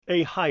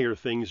A Higher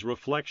Things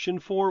Reflection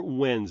for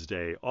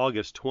Wednesday,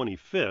 August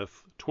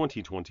 25th,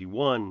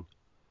 2021.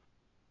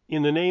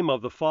 In the name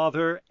of the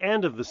Father,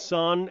 and of the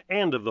Son,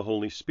 and of the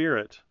Holy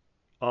Spirit.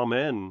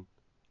 Amen.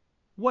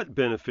 What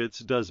benefits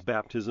does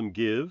baptism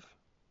give?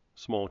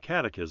 Small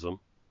Catechism.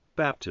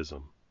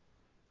 Baptism.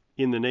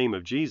 In the name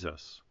of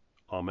Jesus.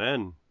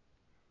 Amen.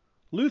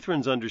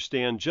 Lutherans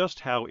understand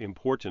just how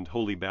important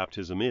holy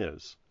baptism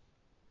is.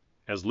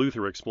 As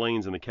Luther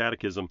explains in the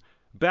Catechism,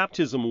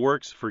 baptism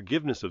works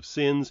forgiveness of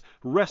sins,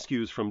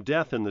 rescues from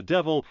death and the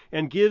devil,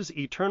 and gives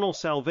eternal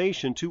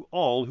salvation to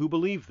all who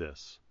believe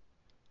this.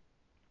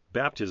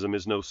 Baptism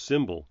is no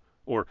symbol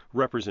or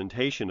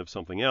representation of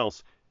something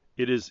else.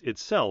 It is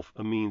itself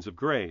a means of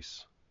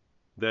grace.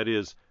 That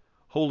is,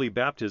 holy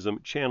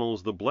baptism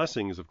channels the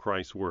blessings of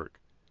Christ's work,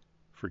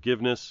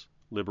 forgiveness,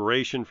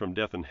 liberation from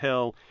death and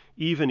hell,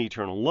 even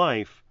eternal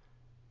life,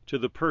 to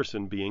the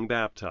person being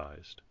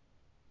baptized.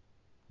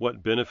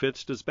 What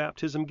benefits does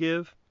baptism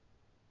give?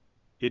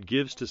 It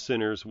gives to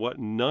sinners what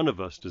none of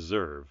us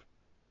deserve,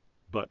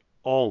 but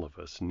all of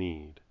us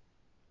need.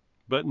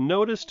 But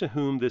notice to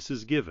whom this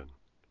is given.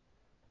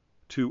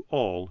 To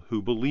all who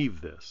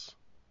believe this.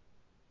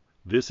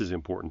 This is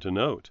important to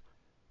note,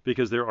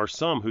 because there are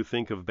some who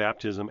think of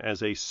baptism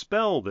as a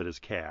spell that is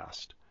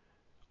cast,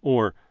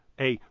 or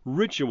a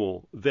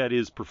ritual that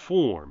is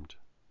performed,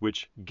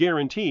 which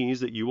guarantees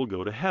that you will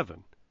go to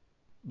heaven.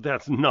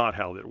 That's not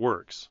how it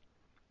works.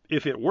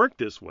 If it worked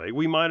this way,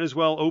 we might as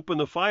well open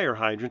the fire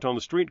hydrant on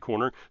the street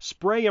corner,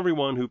 spray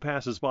everyone who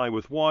passes by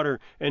with water,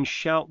 and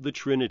shout the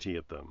Trinity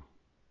at them.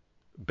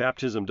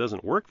 Baptism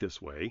doesn't work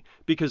this way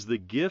because the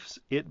gifts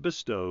it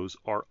bestows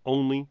are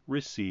only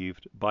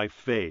received by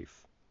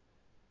faith.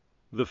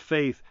 The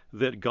faith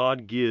that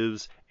God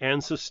gives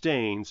and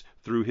sustains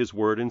through His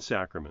Word and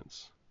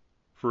sacraments.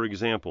 For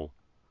example,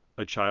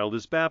 a child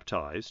is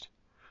baptized,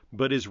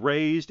 but is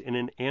raised in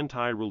an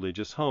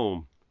anti-religious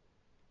home.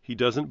 He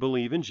doesn't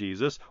believe in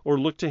Jesus or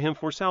look to Him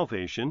for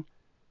salvation.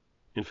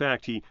 In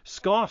fact, he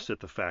scoffs at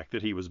the fact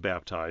that he was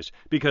baptized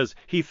because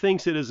he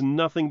thinks it is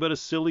nothing but a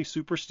silly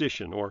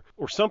superstition or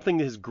something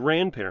that his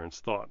grandparents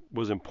thought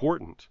was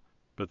important,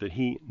 but that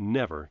he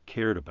never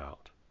cared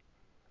about.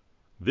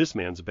 This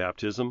man's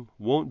baptism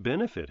won't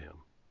benefit him.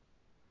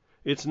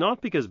 It's not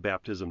because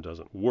baptism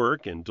doesn't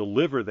work and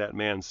deliver that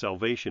man's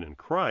salvation in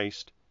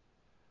Christ,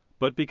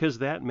 but because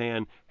that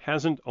man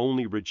hasn't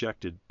only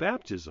rejected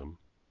baptism,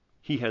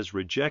 he has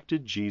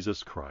rejected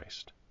Jesus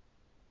Christ.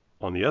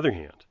 On the other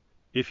hand,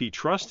 if he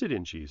trusted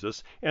in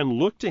Jesus and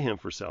looked to Him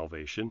for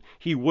salvation,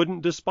 he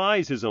wouldn't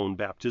despise his own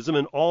baptism,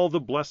 and all the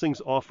blessings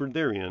offered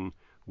therein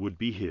would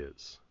be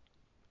his.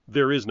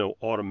 There is no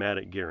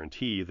automatic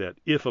guarantee that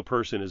if a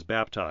person is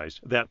baptized,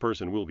 that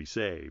person will be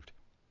saved.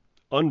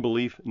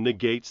 Unbelief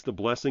negates the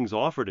blessings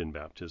offered in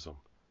baptism.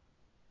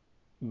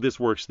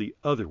 This works the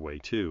other way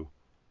too.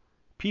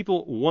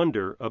 People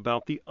wonder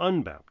about the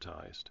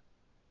unbaptized.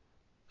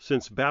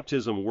 Since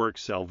baptism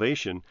works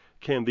salvation,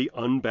 can the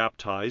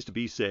unbaptized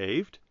be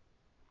saved?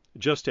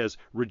 Just as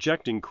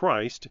rejecting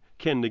Christ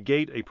can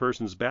negate a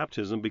person's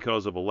baptism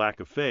because of a lack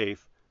of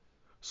faith,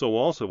 so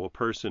also a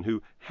person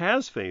who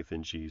has faith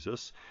in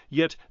Jesus,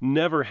 yet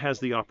never has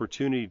the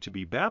opportunity to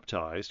be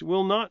baptized,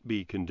 will not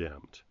be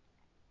condemned.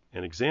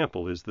 An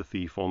example is the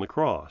thief on the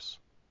cross.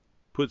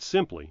 Put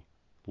simply,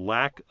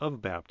 lack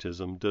of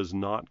baptism does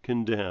not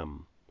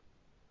condemn,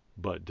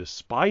 but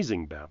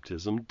despising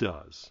baptism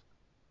does.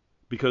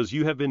 Because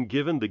you have been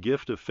given the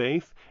gift of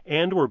faith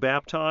and were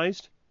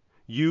baptized,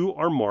 you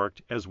are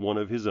marked as one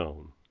of His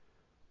own.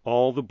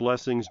 All the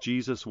blessings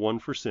Jesus won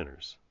for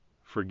sinners,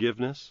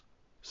 forgiveness,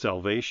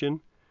 salvation,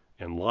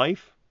 and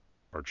life,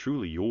 are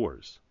truly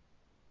yours.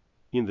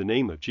 In the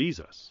name of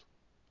Jesus.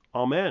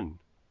 Amen.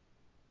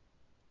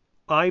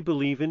 I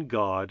believe in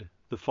God,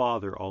 the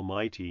Father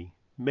Almighty,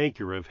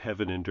 maker of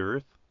heaven and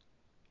earth,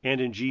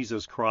 and in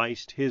Jesus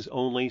Christ, His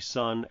only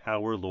Son,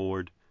 our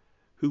Lord,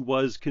 who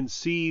was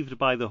conceived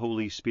by the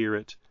Holy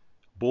Spirit,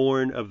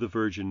 born of the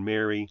Virgin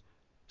Mary,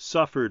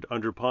 suffered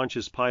under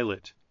Pontius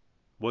Pilate,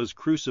 was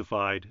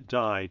crucified,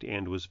 died,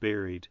 and was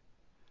buried.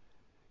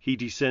 He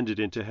descended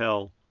into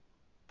hell.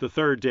 The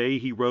third day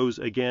He rose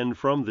again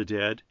from the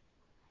dead.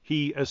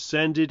 He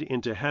ascended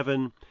into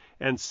heaven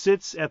and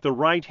sits at the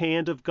right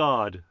hand of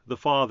God, the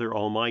Father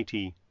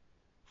Almighty.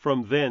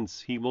 From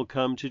thence He will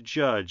come to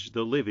judge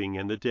the living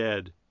and the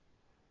dead.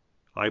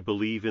 I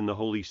believe in the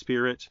Holy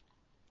Spirit,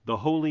 the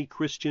holy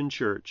Christian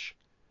Church,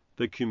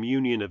 the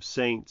communion of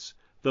saints,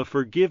 the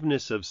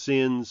forgiveness of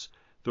sins,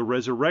 the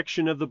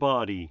resurrection of the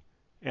body,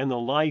 and the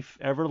life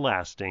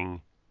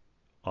everlasting.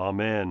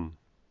 Amen.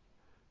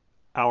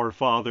 Our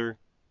Father,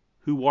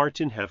 who art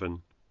in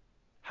heaven,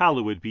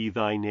 hallowed be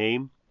Thy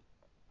name.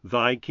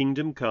 Thy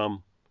kingdom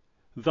come,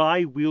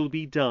 Thy will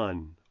be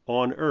done,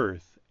 on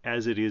earth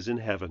as it is in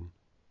heaven.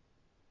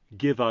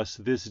 Give us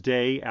this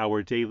day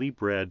our daily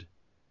bread,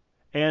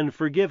 and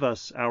forgive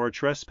us our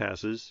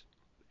trespasses,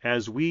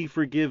 as we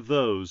forgive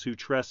those who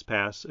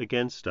trespass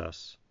against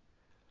us.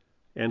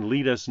 And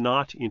lead us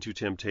not into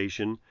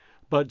temptation,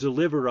 but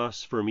deliver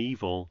us from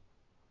evil.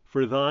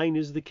 For Thine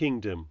is the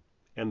kingdom,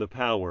 and the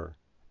power,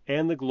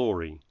 and the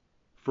glory,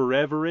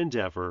 forever and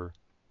ever.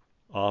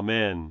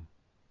 Amen.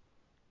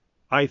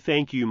 I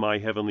thank you, my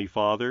heavenly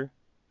Father,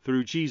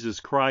 through Jesus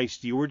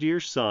Christ, your dear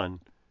Son,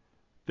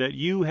 that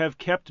you have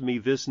kept me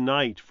this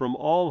night from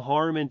all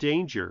harm and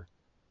danger,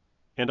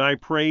 and I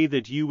pray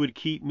that you would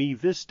keep me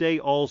this day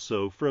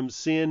also from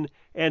sin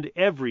and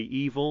every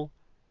evil,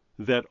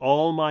 that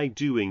all my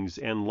doings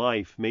and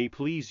life may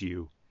please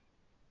you.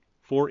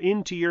 For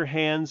into your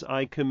hands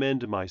I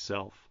commend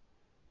myself,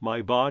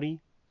 my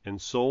body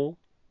and soul,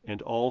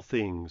 and all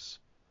things.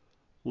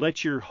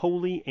 Let your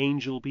holy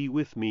angel be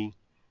with me,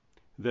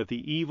 that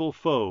the evil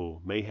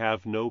foe may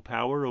have no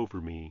power over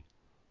me.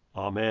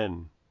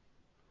 Amen.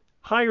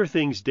 Higher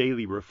Things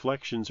Daily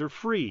Reflections are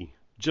free,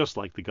 just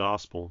like the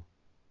Gospel,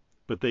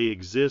 but they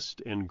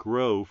exist and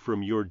grow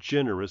from your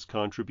generous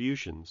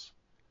contributions.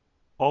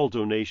 All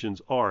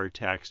donations are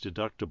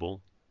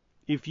tax-deductible.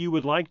 If you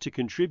would like to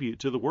contribute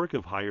to the work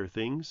of Higher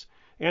Things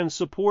and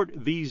support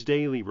these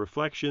daily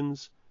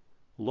reflections,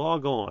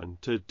 log on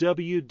to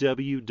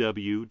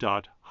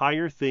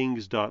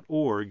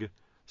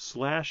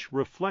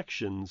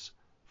www.higherthings.org/reflections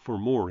for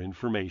more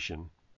information.